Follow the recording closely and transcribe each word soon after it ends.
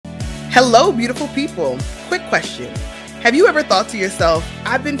Hello, beautiful people. Quick question. Have you ever thought to yourself,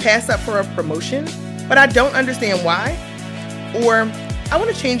 I've been passed up for a promotion, but I don't understand why? Or, I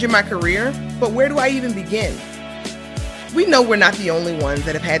want to change in my career, but where do I even begin? We know we're not the only ones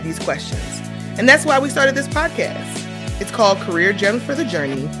that have had these questions, and that's why we started this podcast. It's called Career Gems for the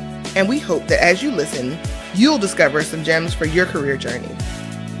Journey, and we hope that as you listen, you'll discover some gems for your career journey.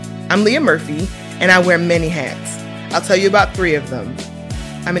 I'm Leah Murphy, and I wear many hats. I'll tell you about 3 of them.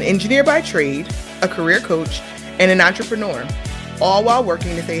 I'm an engineer by trade, a career coach, and an entrepreneur, all while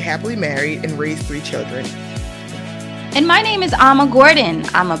working to stay happily married and raise 3 children. And my name is Alma Gordon.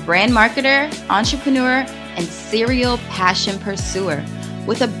 I'm a brand marketer, entrepreneur, and serial passion pursuer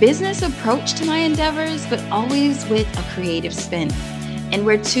with a business approach to my endeavors, but always with a creative spin. And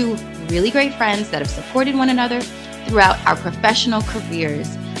we're 2 really great friends that have supported one another throughout our professional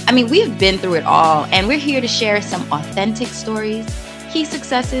careers. I mean, we've been through it all, and we're here to share some authentic stories, key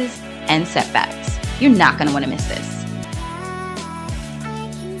successes, and setbacks. You're not going to want to miss this.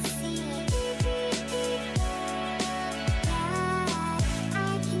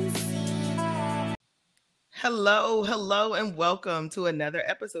 Hello, and welcome to another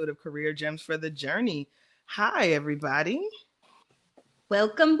episode of Career Gems for the Journey. Hi, everybody.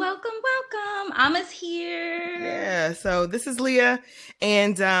 Welcome. Alma's here. Yeah, so this is Leah,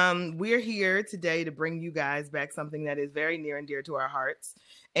 and we're here today to bring you guys back something that is very near and dear to our hearts,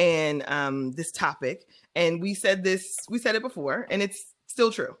 and this topic. And we said it before, and it's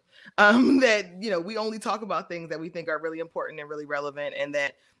still true. That, we only talk about things that we think are really important and really relevant, and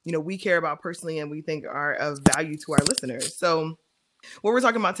that, we care about personally and we think are of value to our listeners. So what we're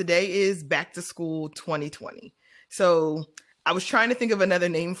talking about today is Back to School 2020. So I was trying to think of another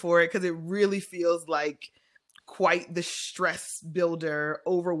name for it because it really feels like quite the stress builder,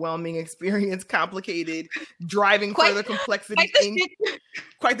 overwhelming experience, complicated, driving further complexity.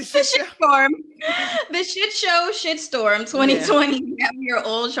 Quite the shit storm. The shitstorm 2020 that we are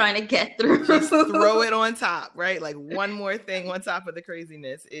all trying to get through. Just throw it on top, right? Like one more thing on top of the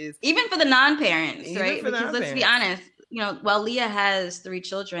craziness is even for the non-parents, right? Because let's be honest, while Leah has 3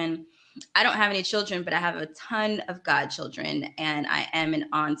 children, I don't have any children, but I have a ton of godchildren, and I am an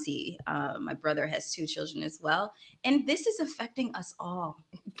auntie. My brother has 2 children as well, and this is affecting us all.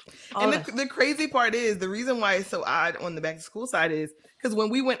 And the crazy part is, the reason why it's so odd on the back to school side is because when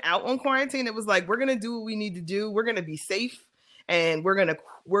we went out on quarantine, it was like, we're gonna do what we need to do. We're gonna be safe, and we're gonna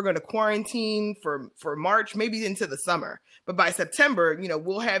quarantine for March, maybe into the summer. But by September,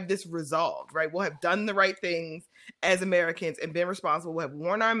 we'll have this resolved, right? We'll have done the right things as Americans and been responsible. We'll have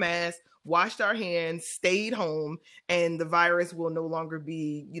worn our masks, washed our hands, stayed home, and the virus will no longer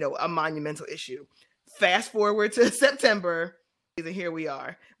be, a monumental issue. Fast forward to September, and here we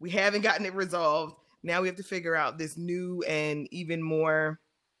are. We haven't gotten it resolved. Now we have to figure out this new and even more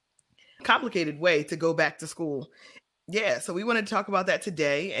complicated way to go back to school. Yeah, so we wanted to talk about that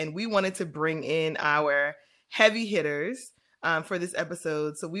today, and we wanted to bring in our heavy hitters for this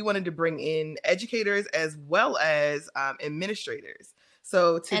episode. So we wanted to bring in educators as well as administrators.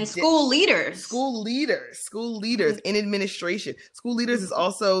 So and school leaders in administration. School leaders is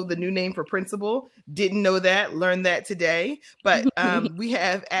also the new name for principal. Didn't know that, learned that today. But we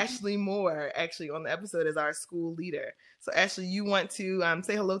have Ashley Moore actually on the episode as our school leader. So Ashley, you want to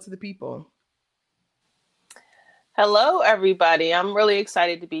say hello to the people? Hello, everybody. I'm really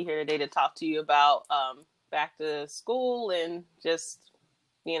excited to be here today to talk to you about back to school and just,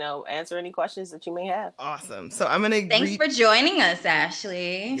 answer any questions that you may have. Awesome. So I'm going to Thanks for joining us,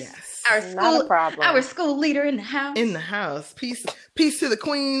 Ashley. Yes. Not a problem. Our school leader in the house. In the house. Peace to the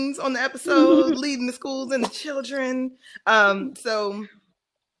queens on the episode, leading the schools and the children. So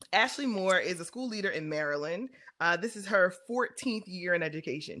Ashley Moore is a school leader in Maryland. This is her 14th year in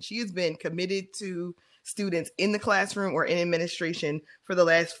education. She has been committed to students in the classroom or in administration for the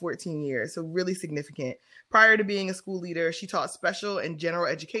last 14 years. So really significant. Prior to being a school leader, she taught special and general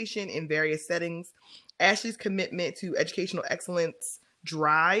education in various settings. Ashley's commitment to educational excellence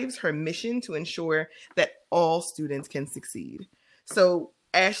drives her mission to ensure that all students can succeed. So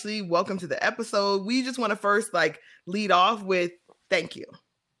Ashley, welcome to the episode. We just want to first lead off with thank you.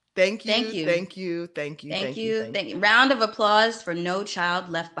 Thank you. Round of applause for No Child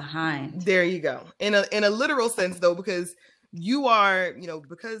Left Behind. There you go. In a literal sense, though, because you are,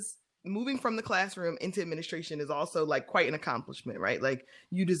 because moving from the classroom into administration is also quite an accomplishment, right?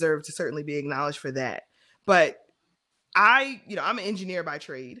 You deserve to certainly be acknowledged for that. But I'm an engineer by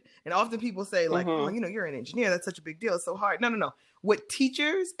trade, and often people say oh, you're an engineer. That's such a big deal. It's so hard. No. What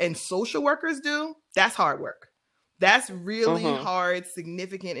teachers and social workers do, that's hard work. That's really hard,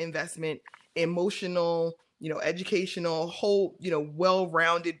 significant investment, emotional, educational, whole,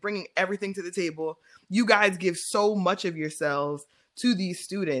 well-rounded, bringing everything to the table. You guys give so much of yourselves to these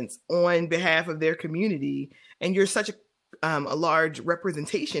students on behalf of their community. And you're such a large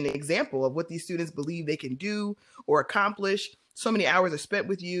representation example of what these students believe they can do or accomplish. So many hours are spent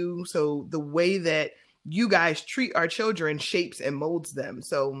with you. So the way that you guys treat our children shapes and molds them.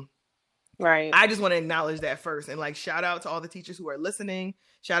 So right. I just want to acknowledge that first, and shout out to all the teachers who are listening.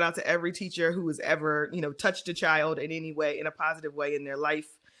 Shout out to every teacher who has ever, touched a child in any way, in a positive way in their life.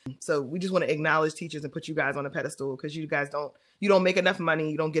 So we just want to acknowledge teachers and put you guys on a pedestal, because you guys don't make enough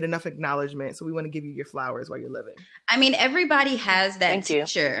money. You don't get enough acknowledgement. So we want to give you your flowers while you're living. I mean, everybody has that Thank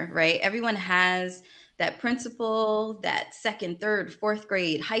teacher, right? Everyone has that principal, that second, third, fourth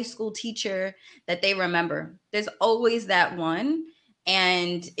grade, high school teacher that they remember. There's always that one.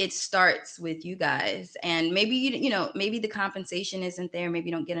 And it starts with you guys. And maybe, maybe the compensation isn't there. Maybe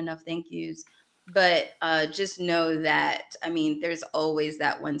you don't get enough thank yous. But just know that, I mean, there's always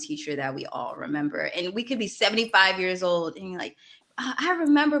that one teacher that we all remember. And we could be 75 years old and you're like, I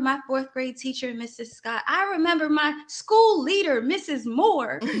remember my fourth grade teacher, Mrs. Scott. I remember my school leader, Mrs.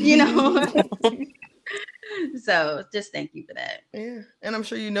 Moore, So just thank you for that. Yeah. And I'm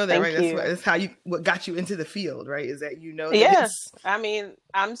sure you know that, right? That's how what got you into the field, right? Is that that yes. I mean,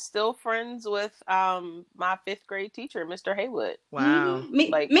 I'm still friends with my fifth grade teacher, Mr. Haywood. Wow. Me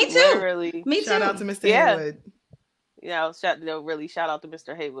too. Literally. Me too. Shout out to Mr. Haywood. Really shout out to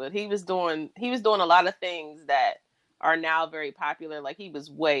Mr. Haywood. He was doing a lot of things that are now very popular. Like, he was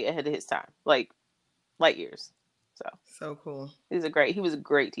way ahead of his time, like light years. So cool. He was a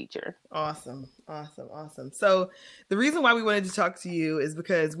great teacher. Awesome. So the reason why we wanted to talk to you is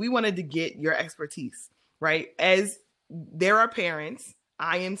because we wanted to get your expertise, right? As there are parents,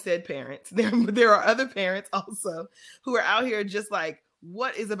 I am said parents. There are other parents also who are out here just like,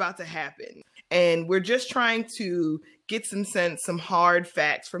 what is about to happen? And we're just trying to get some hard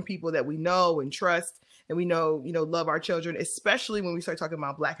facts from people that we know and trust, and we know, love our children, especially when we start talking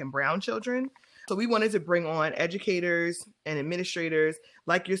about Black and brown children. So we wanted to bring on educators and administrators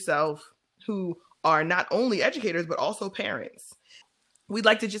like yourself who are not only educators, but also parents. We'd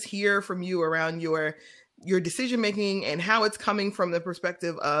like to just hear from you around your decision-making and how it's coming from the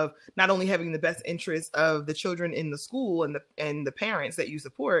perspective of not only having the best interests of the children in the school and the parents that you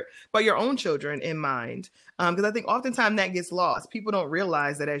support, but your own children in mind. Because I think oftentimes that gets lost. People don't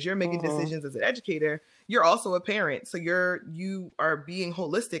realize that as you're making decisions as an educator, you're also a parent. So you are being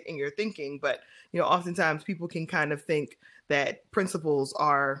holistic in your thinking. But, oftentimes people can kind of think that principals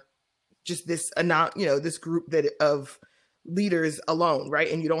are just this group of leaders alone,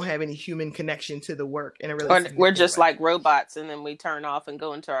 right? And you don't have any human connection to the work. And we're just like robots, and then we turn off and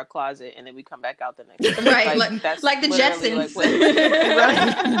go into our closet, and then we come back out the next day. Right, like the Jetsons. Right.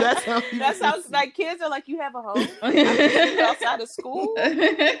 That sounds like kids are like, you have a home? You outside of school?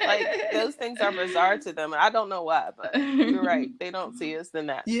 Like, those things are bizarre to them, and I don't know why, but you're right. They don't see us in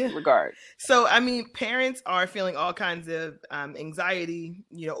that regard. So, I mean, parents are feeling all kinds of anxiety,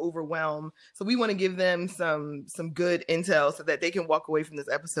 overwhelm. So we want to give them some good insight so that they can walk away from this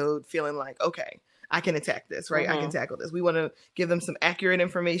episode feeling like, okay, I can attack this, right? I can tackle this. We want to give them some accurate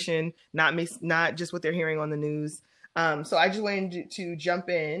information, not just what they're hearing on the news. So I just wanted to jump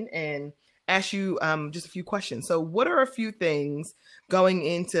in and ask you just a few questions. So what are a few things going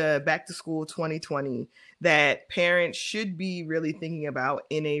into Back to School 2020 that parents should be really thinking about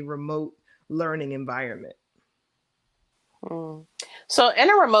in a remote learning environment? So in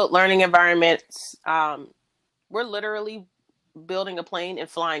a remote learning environment, we're literally building a plane and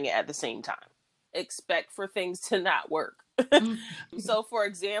flying it at the same time. Expect for things to not work. So, for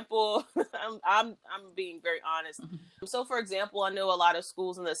example, I'm being very honest. So, for example, I know a lot of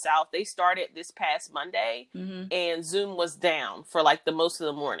schools in the South, they started this past Monday and Zoom was down for like the most of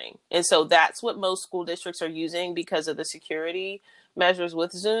the morning. And so that's what most school districts are using because of the security measures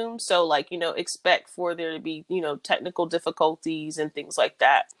with Zoom. So expect for there to be, technical difficulties and things like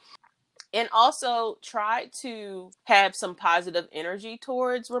that. And also try to have some positive energy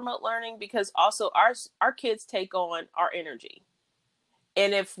towards remote learning, because also our kids take on our energy.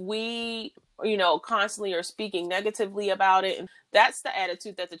 And if we, constantly are speaking negatively about it, that's the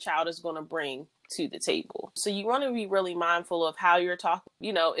attitude that the child is going to bring to the table. So you want to be really mindful of how you're talking.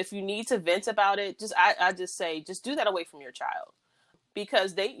 If you need to vent about it, I just say, just do that away from your child.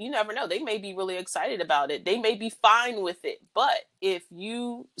 Because you never know, they may be really excited about it. They may be fine with it. But if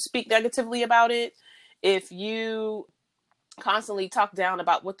you speak negatively about it, if you constantly talk down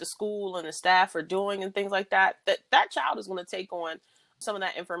about what the school and the staff are doing and things like that, that child is going to take on some of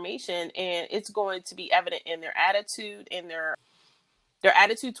that information, and it's going to be evident in their attitude, in their their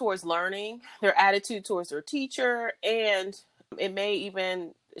attitude towards learning, their attitude towards their teacher, and it may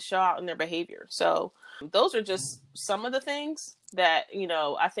even show out in their behavior. So those are just some of the things that,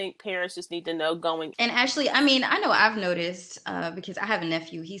 I think parents just need to know going. And actually, I mean, I know I've noticed because I have a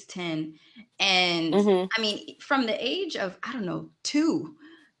nephew, he's 10. And I mean, from the age of, I don't know, 2,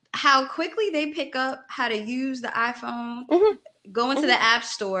 how quickly they pick up how to use the iPhone, go into the app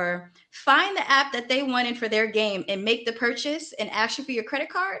store, find the app that they wanted for their game and make the purchase and ask you for your credit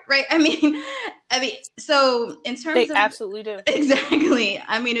card, right? I mean, so in terms they of absolutely do. Exactly.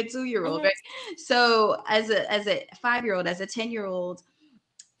 I mean, a 2-year-old, right? So as a 5-year-old, as a 10-year-old,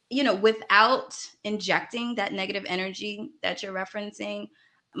 without injecting that negative energy that you're referencing,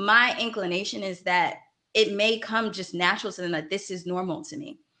 my inclination is that it may come just natural to them that this is normal to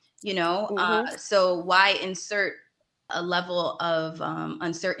me, so why insert a level of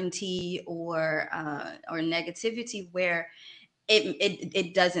uncertainty or negativity where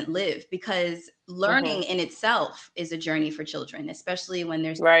it doesn't live, because learning in itself is a journey for children, especially when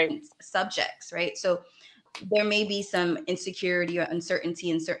there's subjects, right? So there may be some insecurity or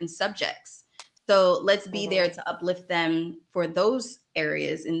uncertainty in certain subjects. So let's be there to uplift them for those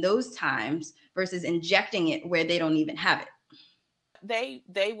areas in those times versus injecting it where they don't even have it.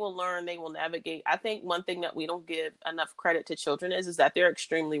 They will learn, they will navigate. I think one thing that we don't give enough credit to children is that they're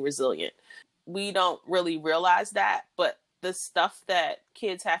extremely resilient. We don't really realize that, but the stuff that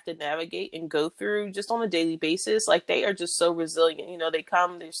kids have to navigate and go through just on a daily basis, like they are just so resilient. They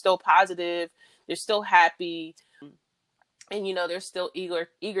come, they're still positive, they're still happy, and they're still eager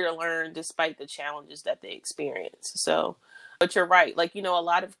to learn despite the challenges that they experience. So, but you're right. Like, a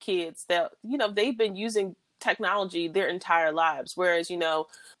lot of kids that, they've been using technology their entire lives. Whereas,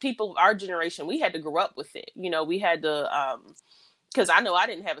 people of our generation, we had to grow up with it. We had to, because I know I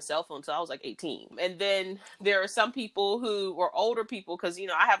didn't have a cell phone until I was like 18. And then there are some people who were older people, because,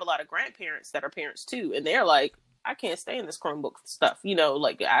 I have a lot of grandparents that are parents too. And they're like, I can't stay in this Chromebook stuff.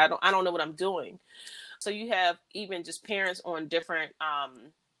 Like I don't know what I'm doing. So you have even just parents on different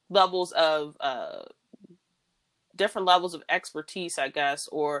levels of expertise, I guess,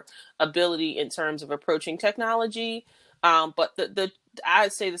 or ability in terms of approaching technology. But I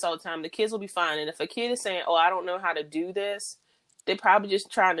say this all the time, the kids will be fine. And if a kid is saying, oh, I don't know how to do this, they're probably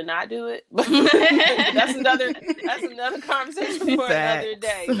just trying to not do it. But that's another conversation for another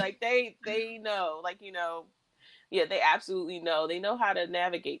day. Like they know, like, yeah, they absolutely know. They know how to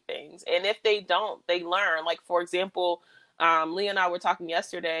navigate things. And if they don't, they learn. Like, for example, Leah and I were talking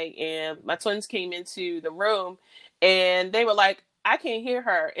yesterday, and my twins came into the room, and they were like, I can't hear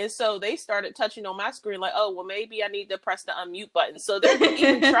her. And so they started touching on my screen like, oh, well, maybe I need to press the unmute button. So they're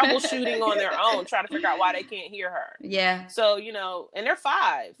even troubleshooting on their own, trying to figure out why they can't hear her. Yeah. So, and they're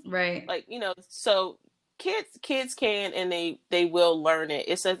 5. Right. Like, so kids can, and they will learn it.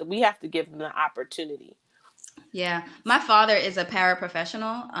 It says we have to give them the opportunity. Yeah. My father is a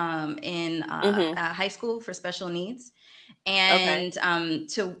paraprofessional in high school for special needs. And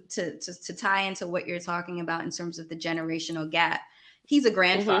to tie into what you're talking about in terms of the generational gap, he's a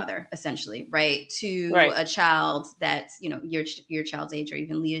grandfather essentially, right? To a child that's, your child's age or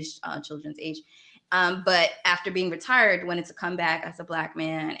even Leah's children's age. But after being retired, wanted to come back as a Black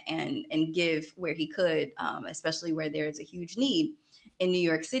man and give where he could, especially where there's a huge need in New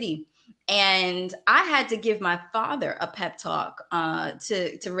York City. And I had to give my father a pep talk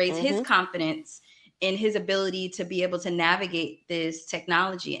to raise his confidence in his ability to be able to navigate this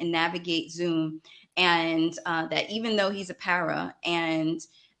technology and navigate Zoom. And that even though he's a para and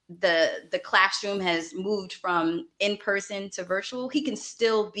the classroom has moved from in-person to virtual, he can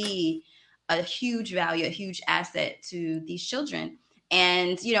still be a huge value, a huge asset to these children.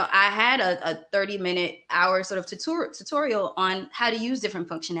 And, I had a 30-minute hour sort of tutorial on how to use different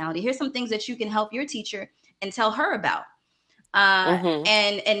functionality. Here's some things that you can help your teacher and tell her about.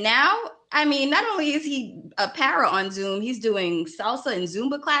 And now, I mean, not only is he a para on Zoom, he's doing salsa and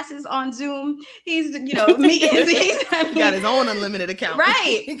Zumba classes on Zoom. He's, he's got his own unlimited account.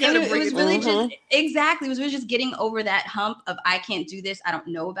 Right. And it was really it was really just getting over that hump of, I can't do this. I don't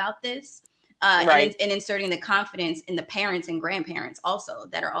know about this. And inserting the confidence in the parents and grandparents also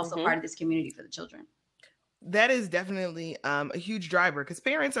that are also part of this community for the children. That is definitely a huge driver, because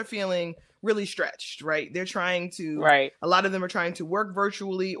parents are feeling really stretched, right? They're trying to, a lot of them are trying to work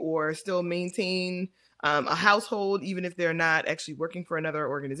virtually or still maintain a household, even if they're not actually working for another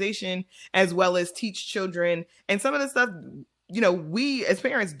organization, as well as teach children. And some of the stuff, we as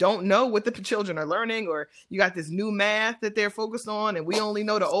parents don't know what the children are learning, or you got this new math that they're focused on and we only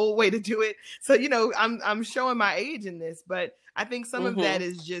know the old way to do it. So, I'm showing my age in this, but I think some of that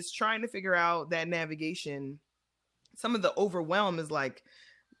is just trying to figure out that navigation some of the overwhelm is like,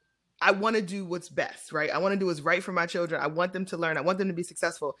 I want to do what's best, right? I want to do what's right for my children. I want them to learn. I want them to be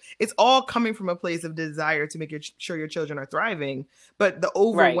successful. It's all coming from a place of desire to make sure your children are thriving. But the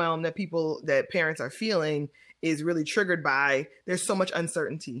overwhelm that parents are feeling is really triggered by, there's so much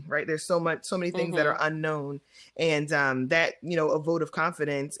uncertainty, right? There's so many things that are unknown. And that, a vote of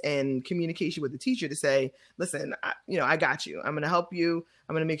confidence and communication with the teacher to say, listen, I got you. I'm going to help you.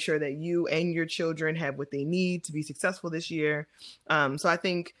 I'm going to make sure that you and your children have what they need to be successful this year. So I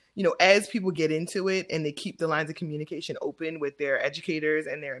think, as people get into it and they keep the lines of communication open with their educators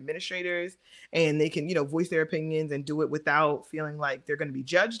and their administrators, and they can, voice their opinions and do it without feeling like they're going to be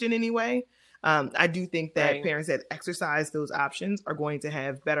judged in any way. I do think that parents that exercise those options are going to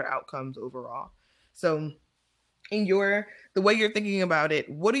have better outcomes overall. So the way you're thinking about it,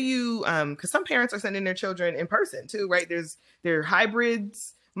 what do you, because some parents are sending their children in person too, right? There are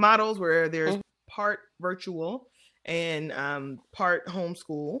hybrids models where there's part virtual and part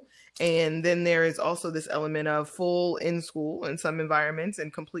homeschool. And then there is also this element of full in school in some environments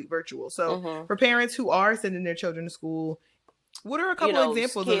and complete virtual. So for parents who are sending their children to school, what are a couple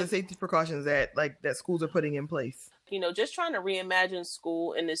examples of the safety precautions that schools are putting in place? Just trying to reimagine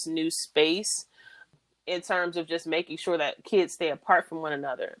school in this new space in terms of just making sure that kids stay apart from one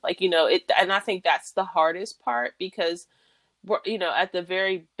another. And I think that's the hardest part, because we're, at the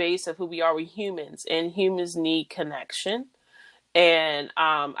very base of who we are, we're humans, and humans need connection. And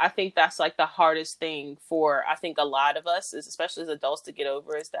I think that's like the hardest thing for, I think, a lot of us, especially as adults, to get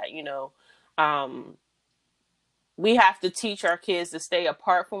over, is that, we have to teach our kids to stay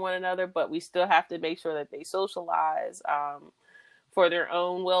apart from one another, but we still have to make sure that they socialize for their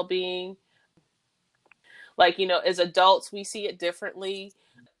own well-being. As adults, we see it differently.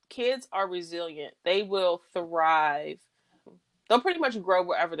 Kids are resilient. They will thrive. They'll pretty much grow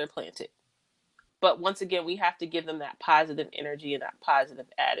wherever they're planted. But once again, we have to give them that positive energy and that positive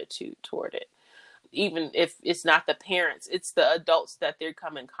attitude toward it. Even if it's not the parents, it's the adults that they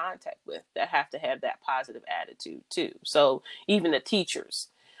come in contact with that have to have that positive attitude too. So even the teachers,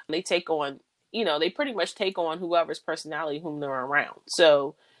 they take on, they pretty much take on whoever's personality whom they're around.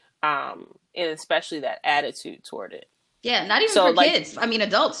 So, and especially that attitude toward it. Yeah, not even for kids. I mean,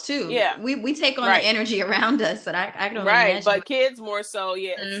 adults too. Yeah, we take on the energy around us, and I don't imagine. But kids more so.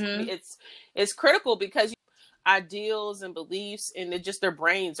 Yeah, it's critical, because ideals and beliefs and their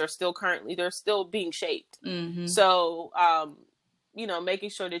brains are still they're still being shaped. So, making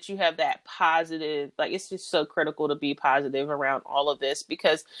sure that you have that positive, it's just so critical to be positive around all of this,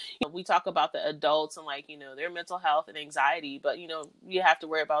 because we talk about the adults and their mental health and anxiety, but you have to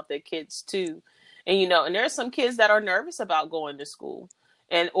worry about the kids too. And, and there are some kids that are nervous about going to school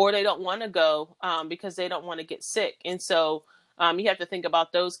or they don't want to go because they don't want to get sick. And so you have to think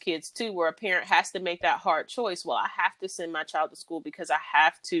about those kids too, where a parent has to make that hard choice. Well, I have to send my child to school because I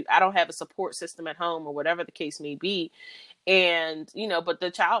don't have a support system at home, or whatever the case may be. And, but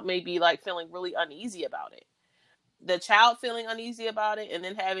the child may be feeling really uneasy about it. The child feeling uneasy about it and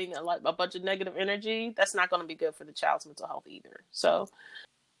then having a bunch of negative energy, that's not going to be good for the child's mental health either. So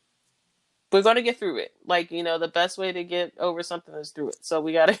we're going to get through it. The best way to get over something is through it. So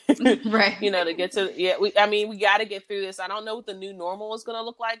we got to, to get to, we got to get through this. I don't know what the new normal is going to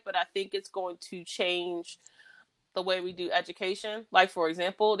look like, but I think it's going to change the way we do education. For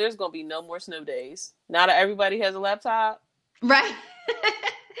example, there's going to be no more snow days. Now that everybody has a laptop. Right.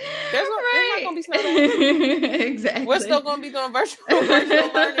 There's not going to be snow days. Exactly. We're still going to be doing virtual learning.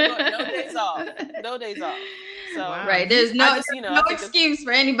 No days off. So, right. There's no excuse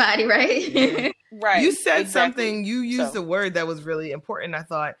for anybody, right? Right. You said something, you used a word that was really important, I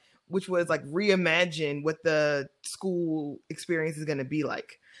thought, which was reimagine what the school experience is going to be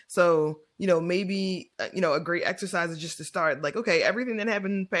like. So, maybe, a great exercise is just to start okay, everything that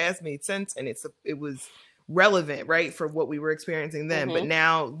happened in the past made sense, and it was relevant, right, for what we were experiencing then. But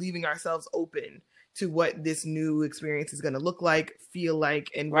now leaving ourselves open to what this new experience is going to look like, feel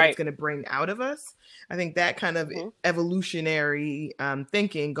like, and what it's going to bring out of us. I think that kind of evolutionary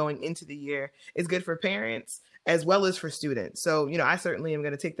thinking going into the year is good for parents as well as for students. So, I certainly am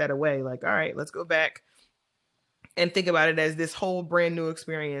going to take that away. All right, let's go back and think about it as this whole brand new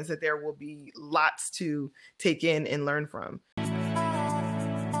experience that there will be lots to take in and learn from.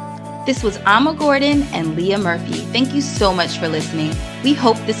 This was Amma Gordon and Leah Murphy. Thank you so much for listening. We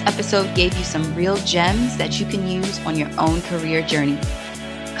hope this episode gave you some real gems that you can use on your own career journey.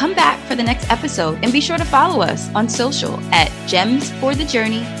 Come back for the next episode and be sure to follow us on social at Gems for the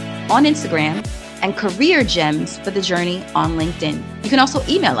Journey on Instagram and Career Gems for the Journey on LinkedIn. You can also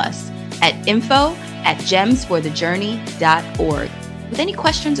email us at info@gemsforthejourney.org with any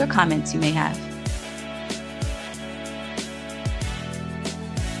questions or comments you may have.